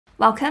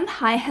welcome,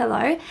 hi,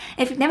 hello.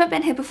 If you've never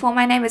been here before,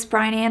 my name is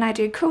Bryony and I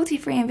do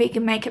cruelty-free and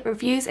vegan makeup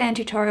reviews and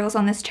tutorials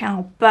on this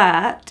channel,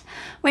 but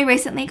we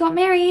recently got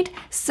married,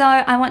 so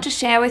I want to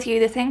share with you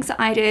the things that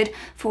I did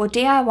for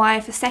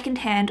DIY, for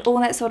secondhand,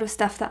 all that sort of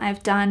stuff that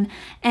I've done,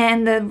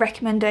 and the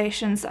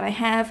recommendations that I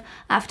have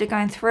after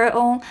going through it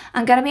all.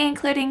 I'm going to be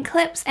including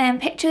clips and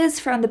pictures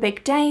from the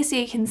big day so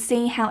you can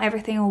see how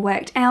everything all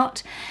worked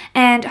out,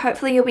 and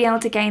hopefully you'll be able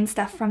to gain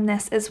stuff from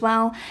this as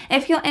well.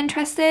 If you're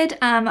interested,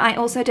 I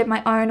also did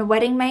my own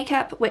wedding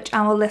makeup, which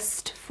I will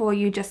list for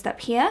you just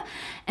up here,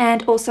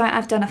 and also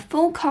I've done a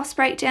full cost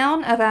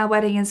breakdown of our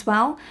wedding as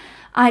well.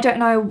 I don't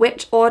know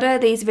which order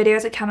these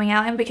videos are coming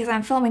out in because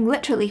I'm filming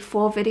literally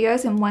 4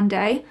 videos in one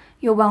day.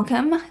 You're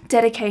welcome.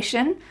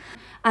 Dedication.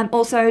 I'm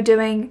also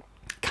doing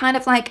kind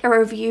of like a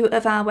review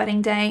of our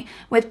wedding day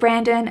with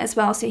Brandon as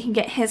well, so you can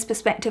get his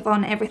perspective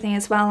on everything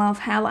as well of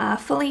how our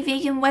fully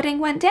vegan wedding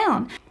went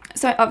down.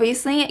 So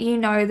obviously you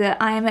know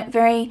that I am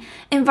very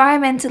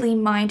environmentally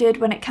minded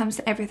when it comes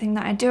to everything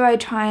that I do. I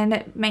try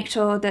and make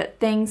sure that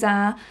things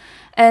are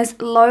as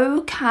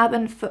low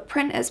carbon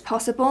footprint as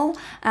possible.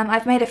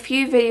 I've made a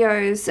few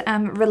videos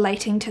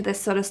relating to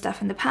this sort of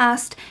stuff in the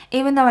past.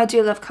 Even though I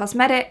do love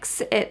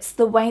cosmetics, it's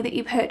the way that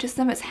you purchase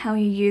them, it's how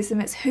you use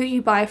them, it's who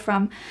you buy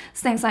from,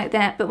 it's things like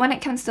that. But when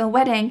it comes to a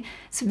wedding,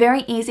 it's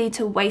very easy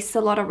to waste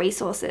a lot of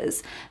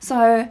resources.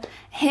 So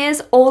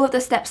here's all of the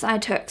steps I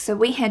took. So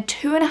we had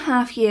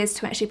 2.5 years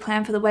to actually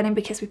plan for the wedding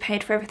because we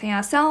paid for everything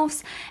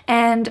ourselves.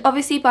 And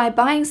obviously by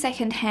buying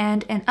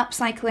secondhand and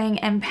upcycling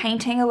and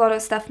painting a lot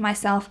of stuff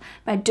myself,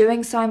 by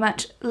doing so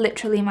much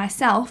literally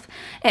myself,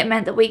 it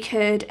meant that we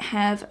could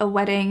have a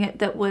wedding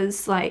that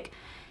was like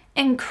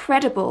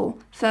incredible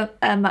for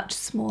a much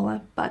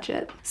smaller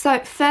budget. So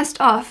first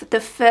off, the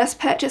first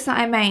purchase that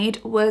I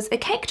made was a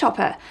cake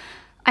topper.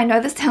 I know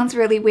this sounds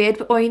really weird,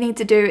 but all you need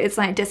to do is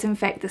like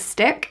disinfect the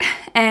stick,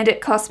 and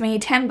it cost me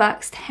 10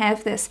 bucks to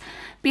have this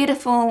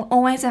beautiful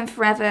always and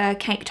forever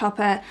cake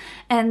topper,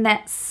 and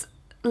that's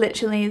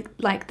literally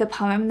like the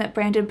poem that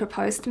Brandon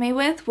proposed to me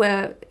with.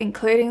 We're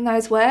including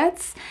those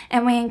words,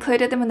 and we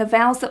included them in the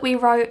vows that we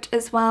wrote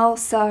as well.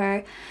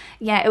 So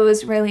yeah, it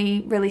was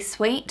really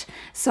sweet.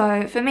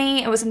 So for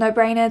me, it was a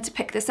no-brainer to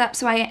pick this up.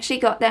 So I actually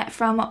got that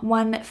from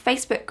one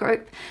Facebook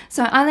group.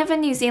 So I live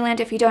in New Zealand,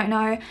 if you don't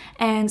know,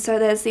 and so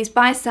there's these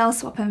buy, sell,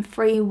 swap and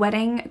free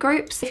wedding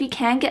groups. If you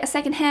can get a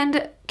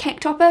secondhand cake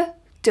topper,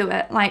 do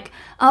it. Like,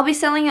 I'll be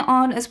selling it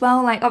on as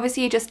well. Like,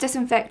 obviously you just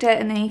disinfect it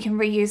and then you can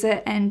reuse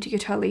it and you're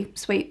totally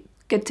sweet,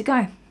 good to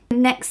go. The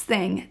next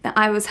thing that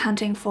I was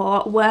hunting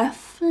for were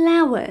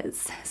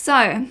flowers.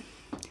 So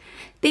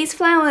these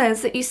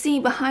flowers that you see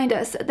behind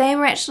us, they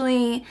were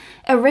actually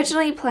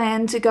originally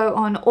planned to go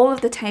on all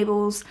of the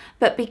tables,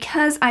 but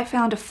because I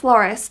found a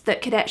florist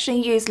that could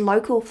actually use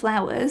local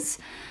flowers,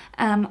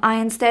 I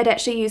instead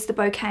actually used the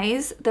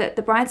bouquets that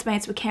the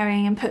bridesmaids were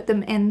carrying and put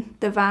them in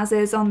the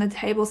vases on the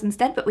tables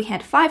instead. But we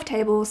had 5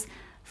 tables,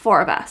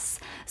 4 of us.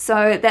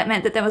 So that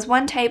meant that there was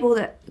one table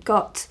that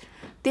got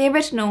the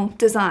original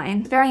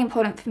design. Very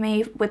important for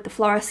me with the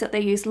florist that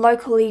they use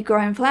locally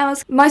grown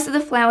flowers. Most of the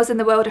flowers in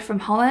the world are from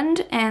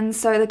Holland, and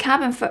so the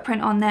carbon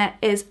footprint on that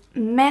is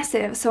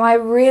massive. So I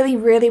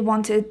really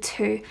wanted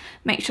to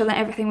make sure that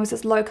everything was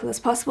as local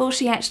as possible.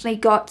 She actually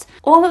got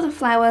all of the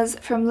flowers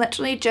from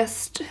literally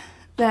just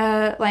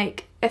the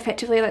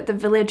effectively the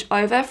village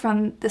over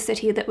from the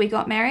city that we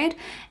got married,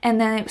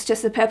 and then it was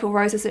just the purple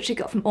roses that she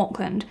got from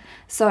Auckland.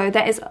 So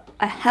that is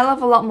a hell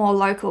of a lot more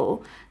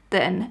local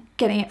than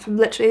getting it from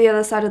literally the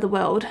other side of the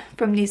world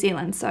from New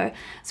Zealand. So I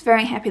was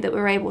very happy that we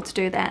were able to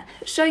do that.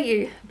 Show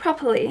you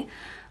properly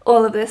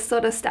all of this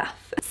sort of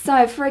stuff.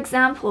 So for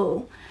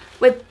example,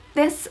 with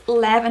this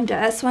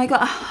lavender, so I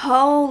got a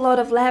whole lot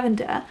of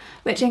lavender,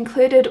 which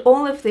included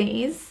all of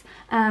these.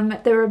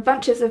 There were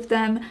bunches of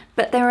them,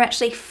 but they were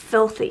actually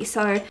filthy.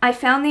 So I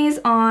found these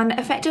on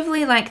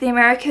effectively like the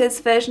America's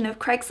version of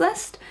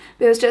Craigslist.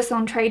 It was just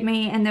on Trade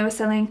Me, and they were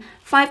selling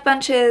 5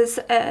 bunches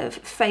of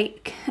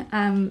fake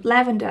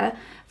lavender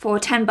for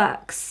 10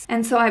 bucks.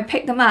 And so I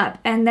picked them up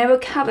and they were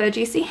covered.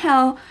 You see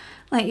how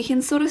like you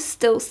can sort of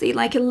still see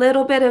like a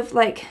little bit of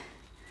like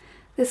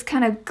this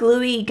kind of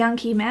gluey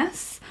gunky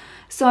mess.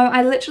 So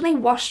I literally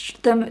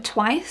washed them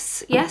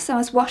twice. Yes, I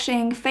was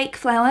washing fake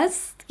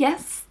flowers.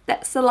 Yes.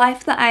 That's the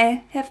life that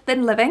I have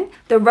been living.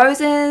 The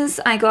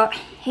roses, I got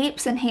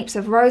heaps and heaps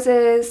of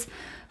roses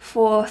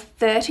for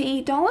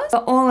 $30 for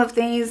all of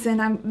these, and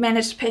I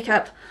managed to pick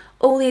up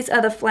all these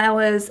other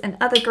flowers and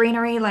other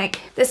greenery.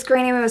 Like this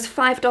greenery was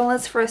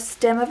 $5 for a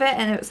stem of it,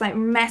 and it was like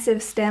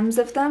massive stems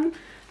of them.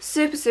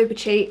 Super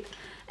cheap.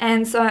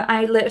 And so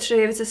I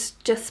literally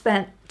just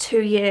spent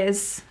 2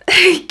 years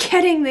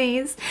getting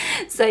these,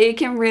 so you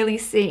can really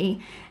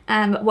see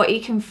what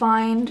you can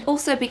find.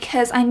 Also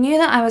because I knew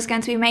that I was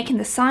going to be making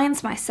the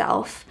signs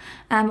myself,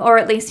 or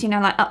at least, you know,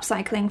 like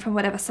upcycling from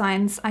whatever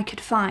signs I could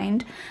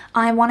find,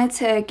 I wanted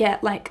to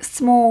get like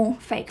small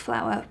fake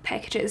flower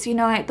packages, you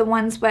know, like the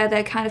ones where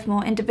they're kind of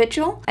more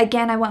individual.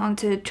 Again, I went on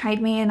to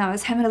Trade Me and I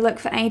was having a look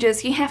for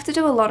ages. You have to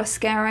do a lot of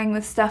scouring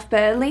with stuff, but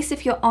at least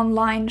if you're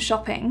online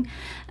shopping,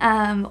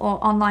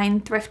 or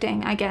online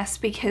thrifting, I guess,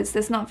 because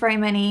there's not very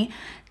many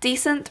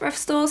decent thrift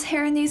stores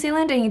here in New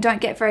Zealand and you don't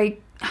get very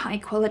high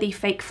quality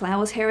fake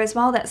flowers here as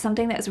well. That's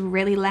something that's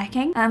really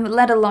lacking,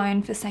 let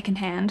alone for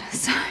secondhand.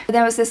 So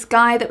there was this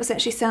guy that was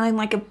actually selling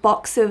like a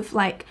box of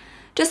like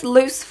just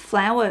loose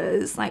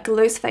flowers, like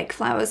loose fake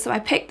flowers. So I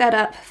picked that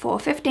up for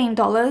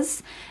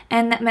 $15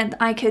 and that meant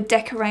that I could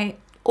decorate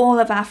all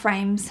of our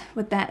frames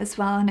with that as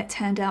well, and it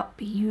turned out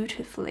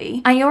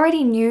beautifully. I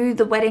already knew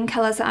the wedding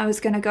colors that I was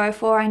going to go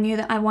for. I knew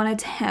that I wanted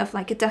to have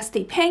like a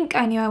dusty pink.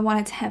 I knew I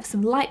wanted to have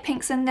some light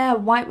pinks in there.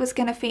 White was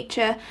going to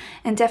feature,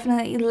 and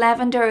definitely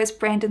lavender is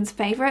Brandon's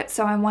favorite,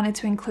 so I wanted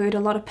to include a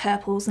lot of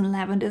purples and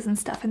lavenders and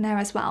stuff in there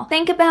as well.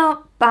 Think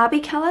about Barbie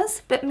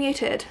colors, but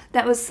muted.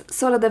 That was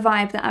sort of the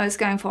vibe that I was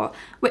going for,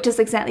 which is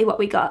exactly what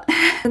we got.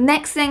 The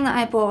next thing that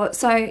I bought,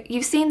 so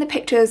you've seen the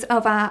pictures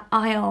of our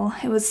aisle.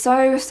 It was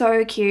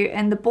so cute,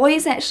 and the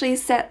boys actually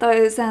set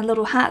those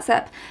little hearts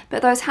up,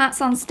 but those hearts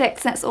on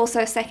sticks, that's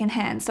also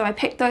secondhand, so I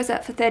picked those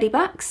up for 30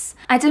 bucks.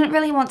 I didn't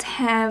really want to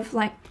have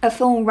like a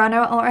full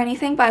runner or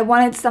anything, but I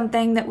wanted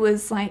something that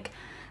was like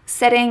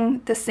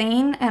setting the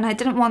scene, and I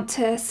didn't want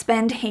to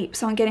spend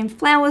heaps on getting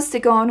flowers to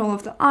go on all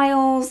of the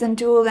aisles and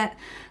do all that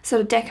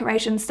sort of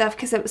decoration stuff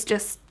because it was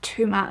just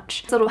too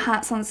much. Little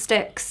hearts on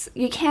sticks,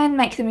 you can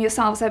make them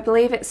yourselves. I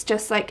believe it's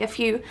just like a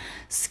few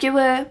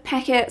skewer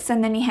packets,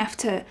 and then you have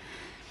to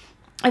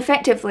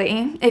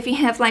effectively, if you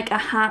have like a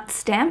heart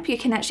stamp, you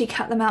can actually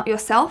cut them out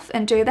yourself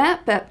and do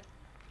that, but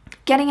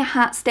getting a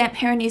heart stamp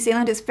here in New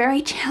Zealand is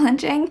very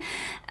challenging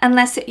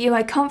unless you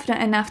are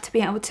confident enough to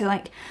be able to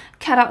like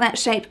cut out that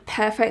shape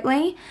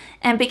perfectly.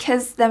 And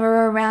because there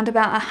were around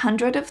about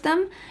 100 of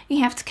them, you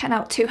have to cut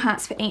out 2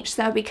 hearts for each,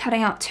 so I'll be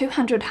cutting out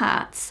 200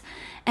 hearts.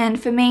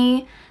 And for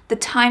me, the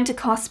time to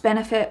cost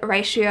benefit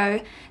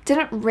ratio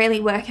didn't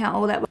really work out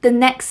all that well. The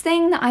next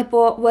thing that I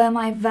bought were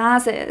my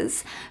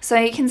vases. So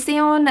you can see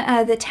on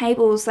the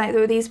tables, like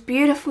there were these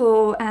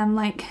beautiful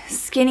like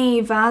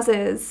skinny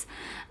vases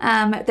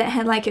that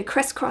had like a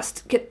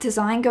crisscrossed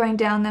design going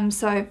down them.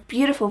 So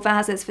beautiful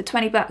vases for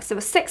 20 bucks. There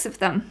were 6 of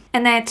them,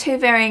 and they had 2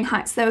 varying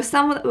heights. There were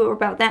some that were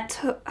about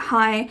that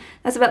high.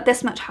 There's about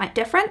this much height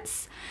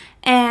difference,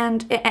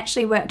 and it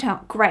actually worked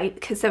out great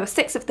because there were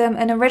 6 of them,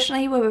 and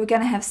originally we were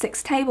going to have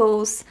 6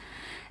 tables.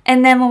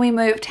 And then when we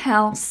moved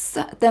house,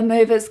 the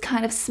movers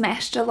kind of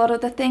smashed a lot of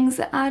the things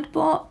that I'd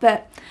bought.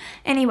 But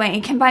anyway,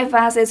 you can buy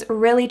vases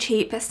really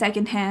cheap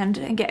secondhand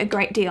and get a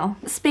great deal.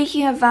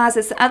 Speaking of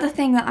vases, the other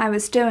thing that I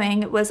was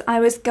doing was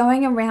I was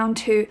going around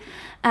to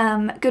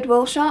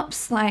Goodwill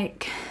shops,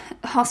 like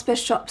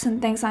hospice shops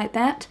and things like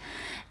that.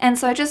 And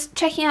so just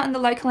checking out in the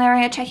local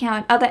area, checking out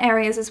in other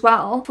areas as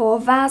well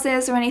for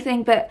vases or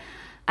anything. But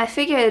I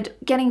figured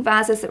getting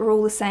vases that were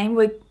all the same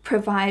would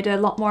provide a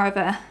lot more of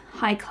a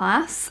high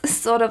class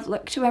sort of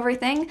look to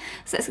everything.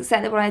 So that's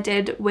exactly what I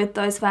did with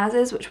those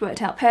vases, which worked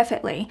out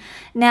perfectly.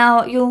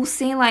 Now you'll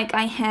see like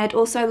I had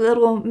also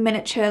little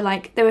miniature,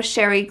 like there were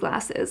sherry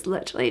glasses,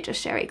 literally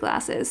just sherry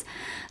glasses.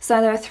 So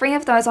there were 3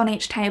 of those on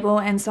each table,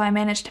 and so I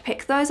managed to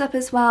pick those up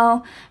as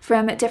well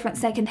from different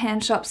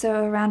secondhand shops.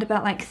 So around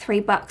about like $3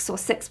 or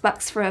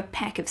 $6 for a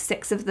pack of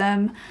 6 of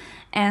them.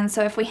 And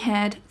so if we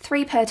had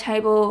 3 per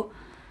table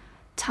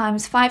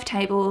times 5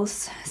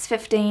 tables, it's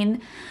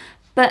 15.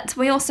 But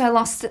we also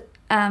lost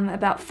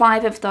about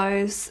 5 of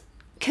those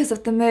because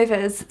of the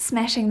movers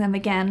smashing them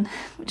again,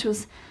 which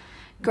was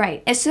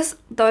great. It's just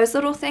those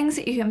little things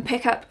that you can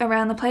pick up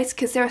around the place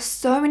because there are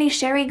so many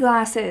sherry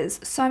glasses,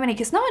 so many,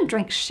 because no one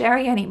drinks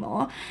sherry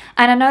anymore.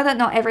 And I know that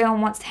not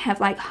everyone wants to have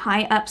like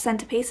high up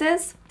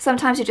centerpieces.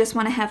 Sometimes you just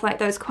want to have like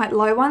those quite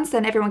low ones,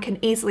 then everyone can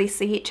easily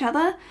see each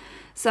other.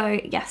 So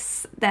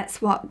yes,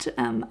 that's what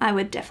I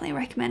would definitely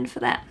recommend for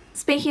that.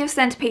 Speaking of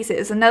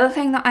centerpieces, another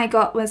thing that I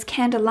got was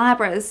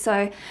candelabras.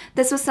 So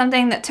this was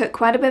something that took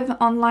quite a bit of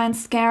online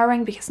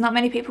scouring because not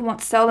many people want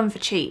to sell them for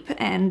cheap.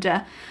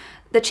 And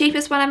the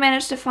cheapest one I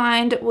managed to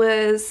find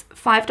was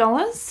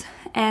 $5.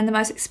 And the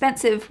most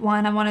expensive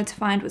one I wanted to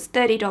find was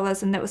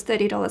 $30, and that was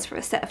 $30 for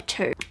a set of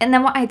 2. And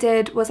then what I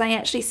did was I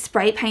actually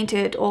spray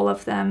painted all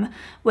of them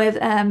with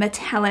a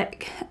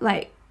metallic,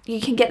 like,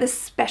 you can get this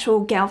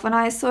special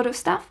galvanized sort of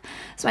stuff.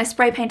 So I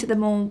spray painted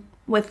them all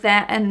with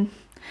that, and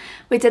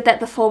we did that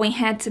before we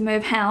had to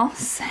move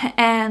house.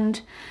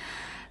 And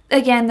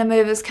again, the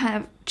movers kind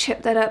of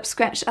chipped that up,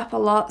 scratched up a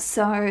lot,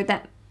 so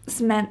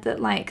that's meant that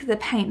like the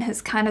paint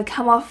has kind of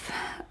come off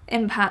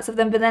in parts of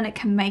them, but then it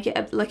can make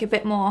it look a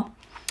bit more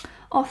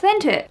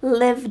authentic,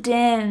 lived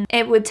in.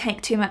 It would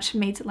take too much for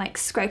me to like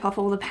scrape off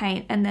all the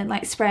paint and then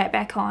like spray it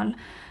back on,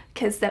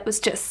 because that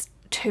was just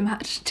too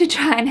much to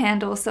try and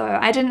handle, so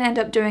I didn't end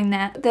up doing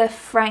that. The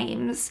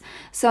frames,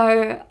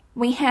 so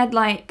we had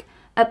like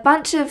a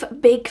bunch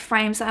of big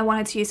frames that I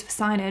wanted to use for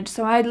signage.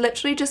 So I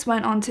literally just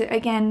went on to,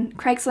 again,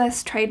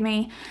 Craigslist, Trade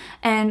Me,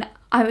 and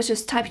I was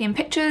just typing in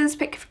pictures,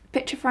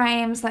 picture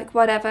frames, like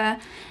whatever,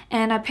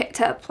 and I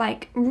picked up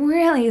like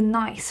really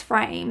nice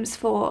frames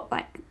for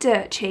like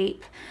dirt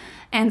cheap.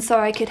 And so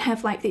I could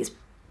have like these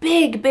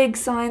big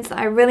signs that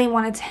I really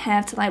wanted to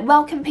have to like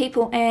welcome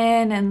people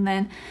in and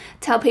then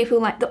tell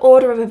people like the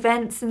order of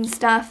events and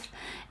stuff.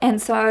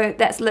 And so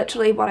that's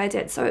literally what I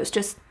did. So it's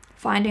just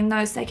finding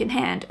those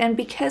secondhand. And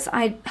because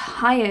I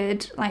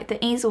hired like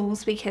the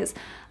easels, because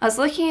I was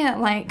looking at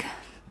like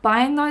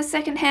buying those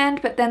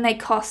secondhand, but then they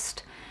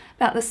cost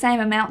about the same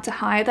amount to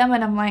hire them,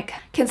 and I'm like,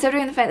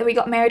 considering the fact that we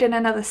got married in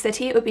another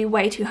city, it would be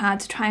way too hard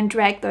to try and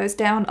drag those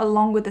down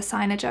along with the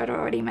signage I'd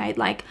already made.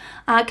 Like,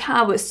 our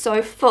car was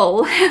so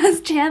full, it was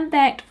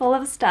jam-packed full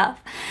of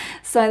stuff,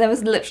 so there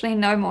was literally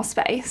no more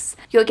space.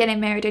 You're getting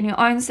married in your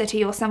own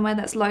city or somewhere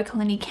that's local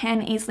and you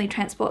can easily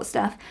transport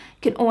stuff,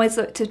 you can always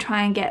look to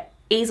try and get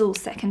easels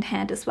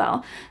secondhand as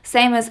well.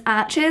 Same as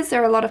arches,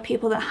 there are a lot of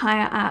people that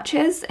hire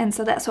arches, and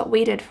so that's what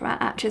we did for our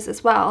arches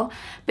as well,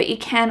 but you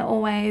can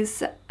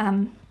always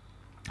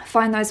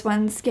find those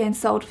ones getting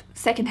sold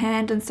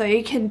secondhand, and so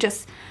you can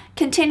just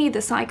continue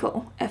the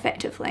cycle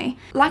effectively.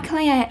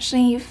 Luckily I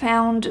actually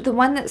found the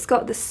one that's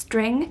got the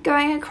string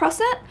going across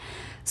it,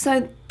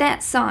 so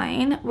that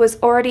sign was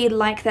already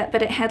like that,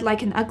 but it had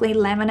like an ugly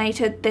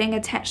laminated thing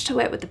attached to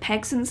it with the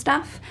pegs and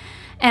stuff,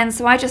 and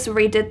so I just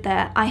redid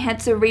that. I had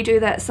to redo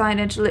that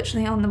signage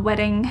literally on the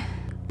wedding,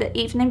 the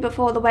evening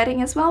before the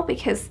wedding as well,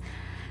 because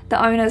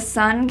the owner's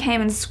son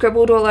came and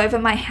scribbled all over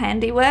my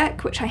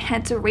handiwork, which I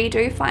had to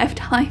redo 5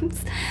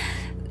 times,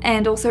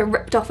 and also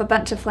ripped off a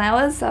bunch of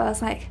flowers. So I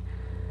was like,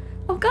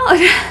 oh god,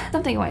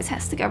 something always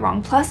has to go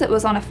wrong. Plus it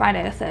was on a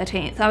Friday the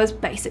 13th. I was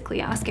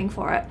basically asking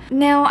for it.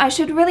 Now I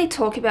should really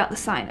talk about the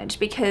signage,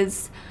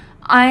 because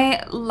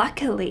I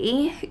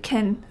luckily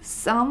can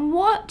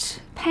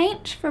somewhat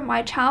paint from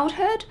my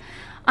childhood.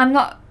 I'm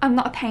not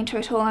a painter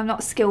at all, I'm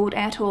not skilled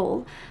at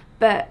all,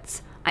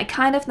 but I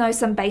kind of know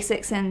some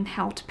basics in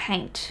how to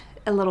paint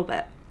a little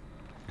bit,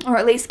 or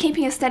at least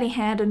keeping a steady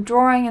hand and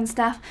drawing and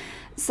stuff.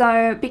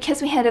 So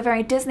because we had a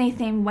very Disney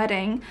themed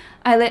wedding,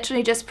 I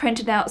literally just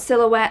printed out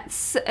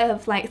silhouettes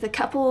of like the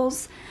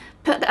couples,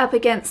 put that up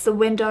against the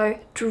window,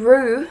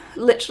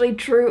 literally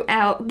drew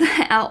out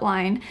the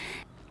outline,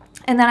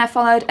 and then I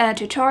followed a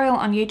tutorial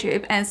on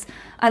YouTube, as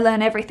I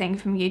learn everything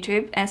from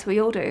YouTube, as we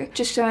all do,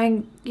 just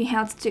showing you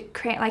how to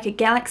create like a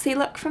galaxy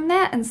look from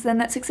that, and so then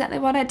that's exactly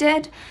what I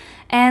did.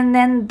 And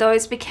then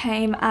those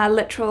became our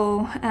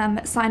literal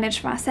signage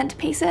for our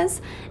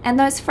centerpieces, and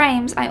those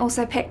frames I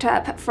also picked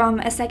up from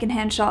a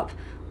secondhand shop,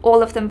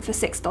 all of them for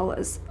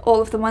 $6.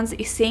 All of the ones that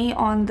you see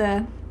on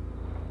the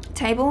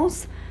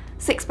tables,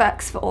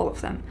 $6 for all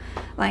of them.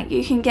 Like,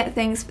 you can get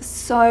things for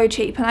so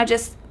cheap, and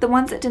the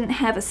ones that didn't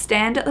have a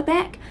stand at the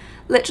back,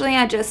 literally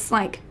I just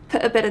like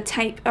put a bit of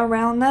tape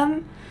around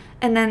them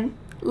and then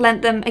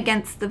leant them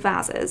against the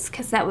vases,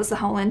 because that was the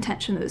whole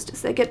intention. It was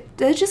just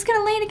they're just going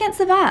to lean against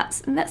the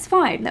vase, and that's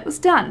fine. That was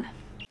done.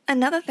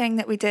 Another thing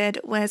that we did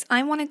was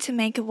I wanted to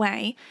make a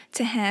way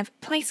to have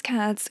place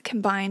cards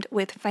combined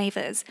with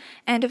favours,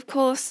 and of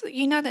course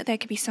you know that there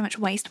could be so much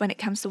waste when it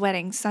comes to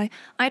weddings, so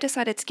I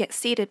decided to get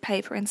seeded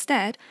paper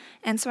instead,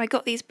 and so I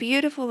got these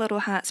beautiful little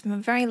hearts from a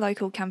very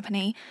local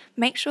company.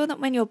 Make sure that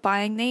when you're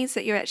buying these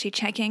that you're actually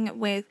checking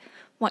with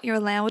what you're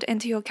allowed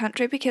into your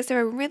country, because there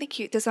are really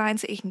cute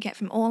designs that you can get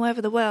from all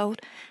over the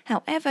world.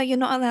 However, you're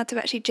not allowed to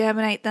actually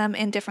germinate them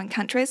in different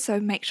countries, so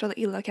make sure that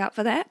you look out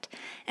for that.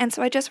 And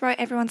so I just wrote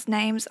everyone's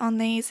names on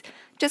these,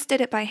 just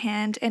did it by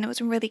hand, and it was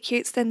really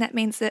cute. So then that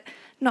means that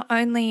not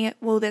only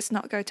will this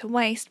not go to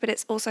waste, but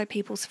it's also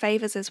people's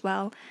favours as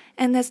well,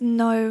 and there's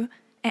no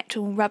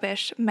actual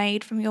rubbish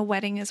made from your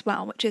wedding as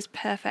well, which is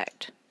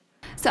perfect.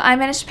 So I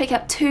managed to pick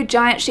up 2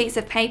 giant sheets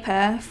of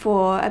paper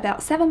for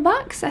about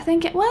 $7, I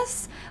think it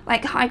was,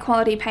 like high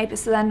quality paper.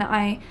 So then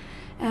I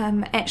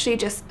actually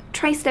just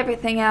traced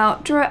everything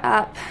out, drew it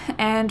up,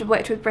 and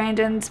worked with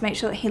Brandon to make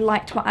sure that he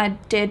liked what I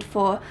did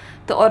for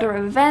the order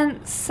of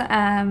events,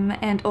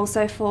 and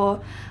also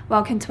for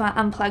Welcome to Our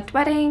Unplugged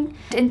Wedding.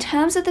 In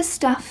terms of the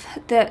stuff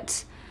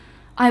that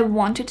I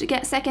wanted to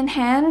get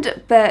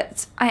secondhand,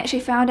 but I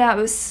actually found out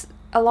it was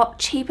a lot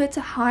cheaper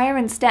to hire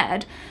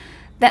instead,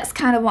 that's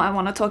kind of what I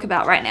want to talk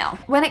about right now.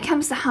 When it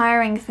comes to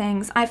hiring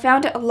things, I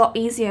found it a lot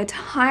easier to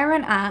hire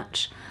an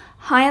arch,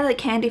 hire the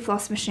candy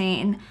floss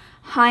machine,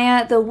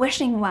 hire the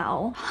wishing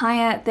well,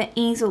 hire the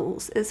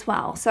easels as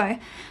well. So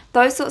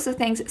those sorts of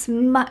things, it's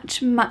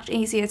much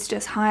easier to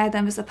just hire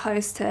them, as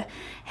opposed to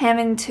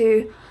having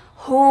to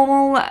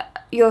haul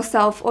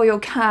yourself or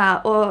your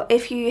car, or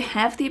if you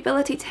have the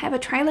ability to have a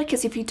trailer,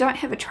 because if you don't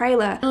have a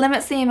trailer, it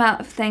limits the amount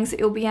of things that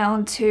you'll be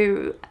able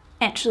to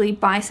actually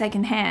buy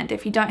secondhand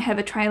if you don't have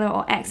a trailer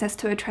or access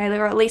to a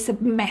trailer, or at least a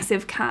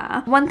massive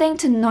car. One thing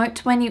to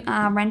note when you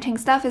are renting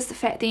stuff is the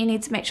fact that you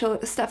need to make sure that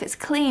the stuff is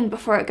clean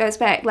before it goes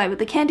back. Like with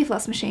the candy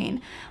floss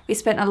machine, we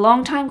spent a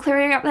long time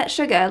clearing up that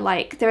sugar.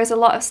 Like, there is a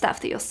lot of stuff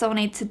that you'll still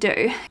need to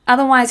do.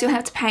 Otherwise you'll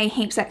have to pay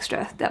heaps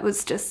extra. That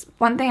was just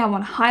one thing I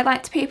want to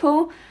highlight to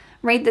people.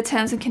 read the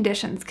terms and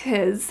conditions,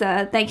 because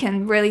they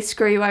can really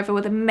screw you over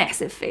with a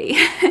massive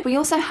fee. We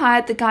also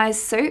hired the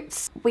guys'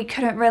 suits. We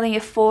couldn't really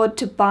afford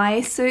to buy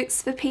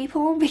suits for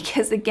people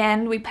because,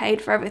 again, we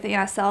paid for everything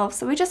ourselves,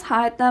 so we just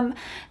hired them.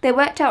 They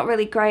worked out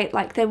really great.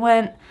 Like, they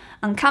weren't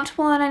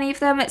uncomfortable on any of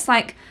them. It's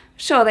like,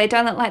 sure, they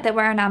don't look like they're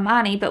wearing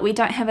Armani, but we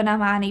don't have an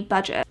Armani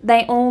budget.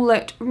 They all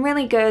looked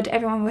really good.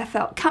 Everyone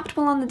felt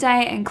comfortable on the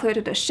day. It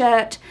included a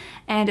shirt,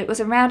 and it was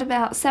around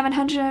about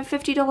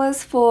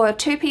 $750 for a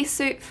two-piece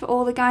suit for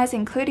all the guys,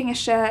 including a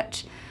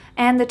shirt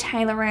and the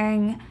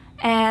tailoring,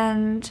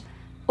 and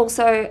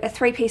also a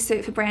three-piece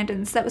suit for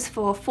Brandon. So that was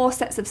for 4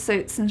 sets of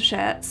suits and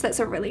shirts. That's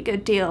a really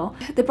good deal.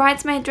 The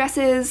bridesmaid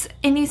dresses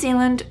in New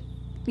Zealand,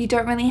 you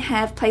don't really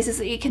have places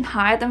that you can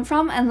hire them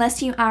from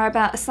unless you are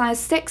about a size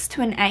 6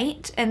 to an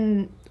 8,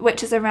 and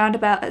which is around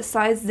about a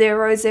size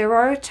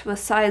 00 to a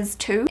size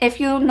 2. If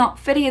you're not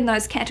fitting in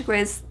those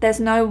categories, there's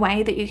no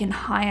way that you can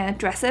hire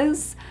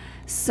dresses.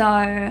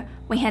 So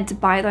we had to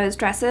buy those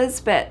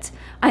dresses, but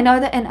I know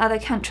that in other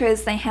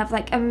countries they have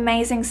like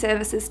amazing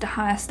services to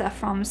hire stuff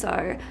from,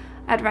 so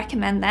I'd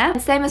recommend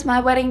that. Same as my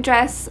wedding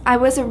dress, I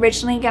was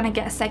originally going to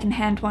get a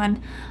secondhand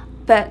one,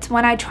 but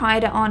when I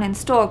tried it on in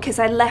store, because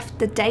I left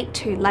the date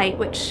too late,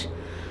 which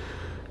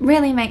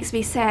really makes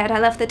me sad. I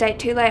left the date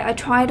too late. I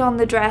tried on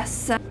the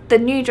dress, the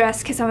new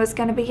dress, because I was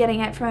going to be getting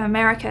it from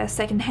America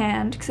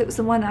secondhand, because it was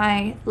the one that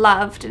I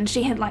loved, and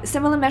she had like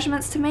similar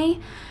measurements to me.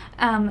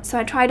 So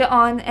I tried it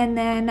on, and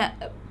then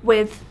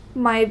with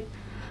my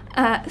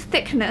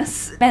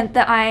thickness meant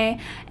that I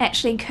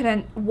actually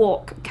couldn't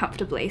walk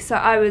comfortably. So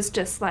I was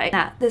just like,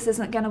 nah, this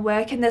isn't gonna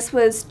work. And this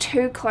was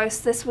too close.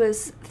 This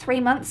was 3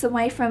 months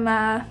away from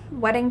a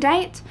wedding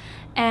date,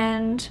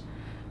 and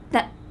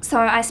so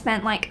I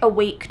spent like a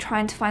week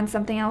trying to find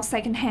something else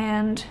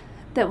secondhand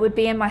that would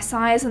be in my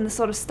size and the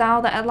sort of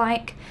style that I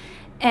like,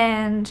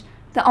 and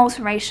the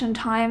alteration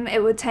time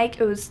it would take,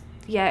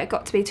 it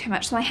got to be too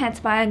much. So I had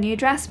to buy a new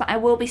dress, but I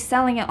will be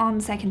selling it on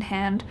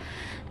secondhand,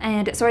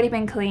 and it's already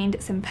been cleaned.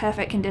 It's in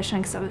perfect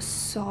condition because I was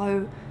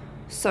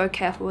so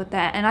careful with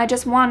that. And I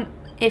just want,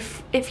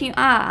 if you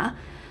are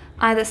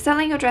either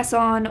selling your dress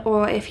on,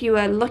 or if you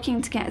are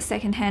looking to get a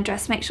secondhand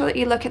dress, make sure that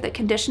you look at the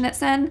condition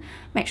it's in,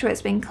 make sure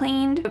it's been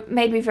cleaned. It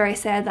made me very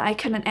sad that I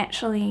couldn't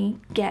actually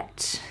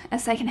get a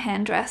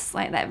secondhand dress.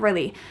 Like, that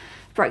really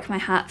broke my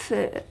heart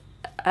for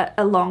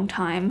a long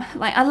time.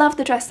 Like, I love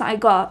the dress that I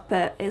got,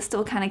 but it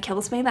still kind of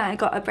kills me that I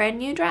got a brand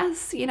new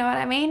dress, you know what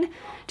I mean?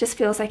 Just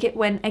feels like it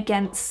went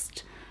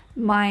against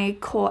my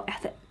core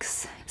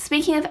ethics.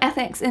 Speaking of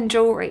ethics in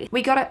jewellery,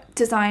 we got it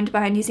designed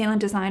by a New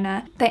Zealand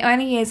designer. They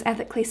only use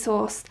ethically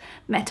sourced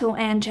metal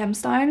and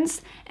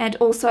gemstones, and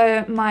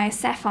also my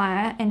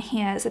sapphire in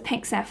here is a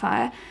pink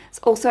sapphire. It's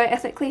also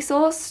ethically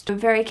sourced. I'm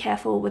very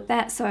careful with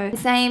that. So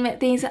same,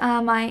 these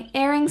are my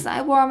earrings that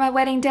I wore on my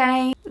wedding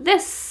day.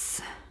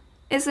 This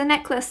is a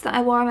necklace that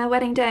I wore on my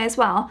wedding day as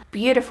well.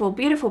 Beautiful,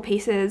 beautiful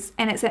pieces,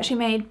 and it's actually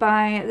made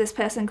by this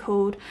person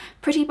called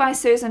Pretty by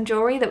Susan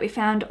Jewelry that we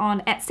found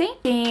on Etsy.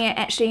 She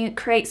actually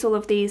creates all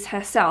of these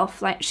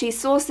herself. Like, she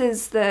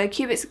sources the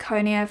cubic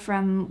zirconia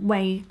from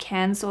where you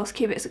can source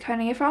cubic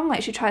zirconia from.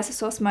 Like, she tries to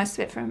source most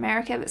of it from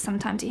America, but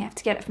sometimes you have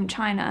to get it from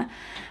China.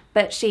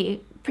 But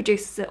she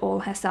produces it all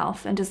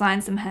herself and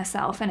designs them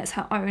herself, and it's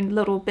her own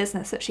little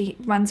business that she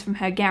runs from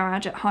her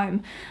garage at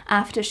home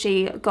after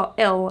she got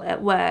ill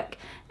at work.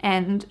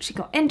 And she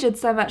got injured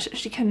so much that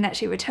she couldn't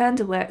actually return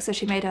to work, so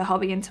she made her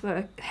hobby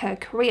into her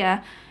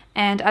career.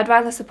 And I'd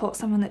rather support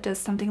someone that does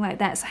something like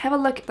that. So have a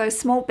look at those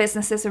small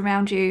businesses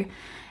around you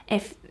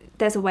if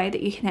there's a way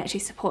that you can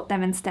actually support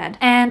them instead.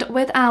 And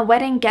with our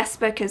wedding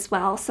guest book as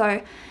well,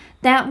 so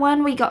that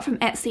one we got from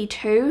Etsy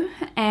too,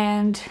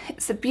 and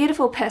it's a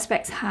beautiful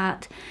perspex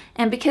heart.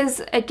 And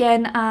because,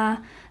 again,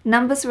 our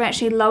numbers were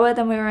actually lower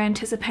than we were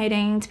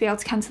anticipating to be able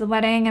to come to the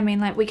wedding. I mean,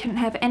 like, we couldn't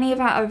have any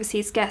of our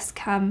overseas guests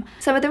come.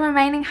 So with the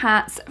remaining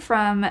hearts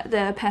from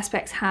the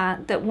perspex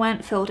heart that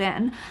weren't filled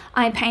in,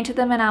 I painted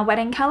them in our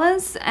wedding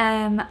colours.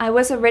 I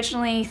was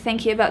originally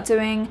thinking about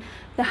doing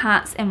the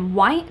hearts in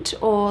white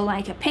or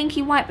like a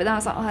pinky white, but then I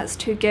was like, oh, that's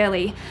too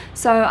girly.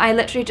 So I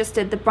literally just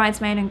did the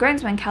bridesmaid and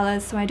groomsmen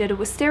colours. So I did a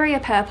wisteria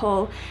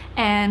purple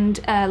and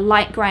a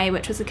light grey,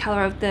 which was the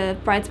colour of the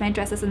bridesmaid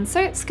dresses and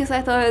suits, because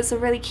I thought it was a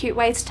really cute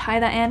way to tie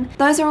that in.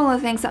 Those are all the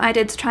things that I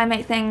did to try and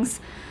make things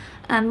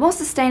more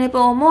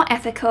sustainable, more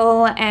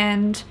ethical,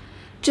 and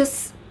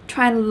just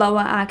try and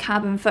lower our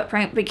carbon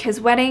footprint, because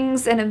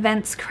weddings and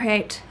events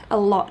create a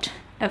lot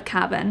of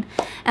carbon.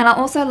 And I'll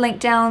also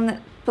link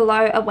down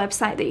below a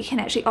website that you can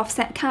actually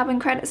offset carbon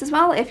credits as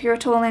well if you're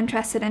at all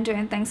interested in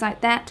doing things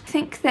like that. I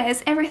think that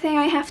is everything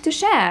I have to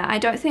share. I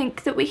don't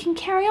think that we can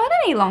carry on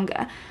any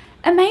longer.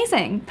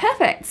 Amazing,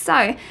 perfect.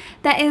 So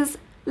that is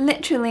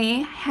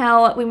literally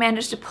how we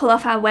managed to pull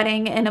off our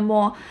wedding in a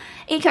more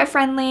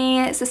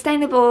eco-friendly,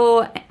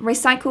 sustainable,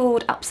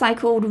 recycled,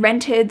 upcycled,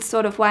 rented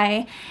sort of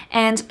way.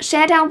 And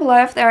share down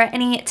below if there are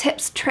any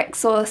tips,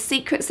 tricks or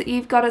secrets that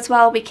you've got as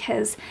well,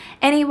 because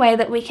any way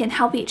that we can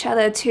help each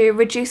other to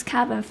reduce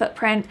carbon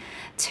footprint,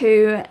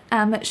 to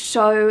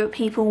show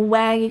people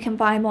where you can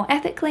buy more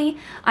ethically,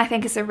 I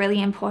think is a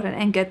really important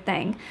and good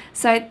thing.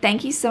 So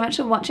thank you so much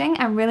for watching,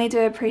 I really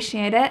do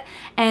appreciate it,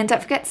 and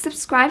don't forget to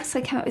subscribe because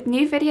I come up with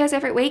new videos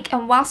every week,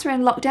 and whilst we're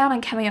in lockdown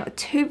I'm coming up with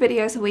 2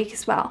 videos a week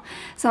as well.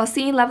 So I'll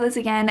see you lovelies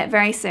again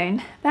very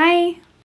soon. Bye!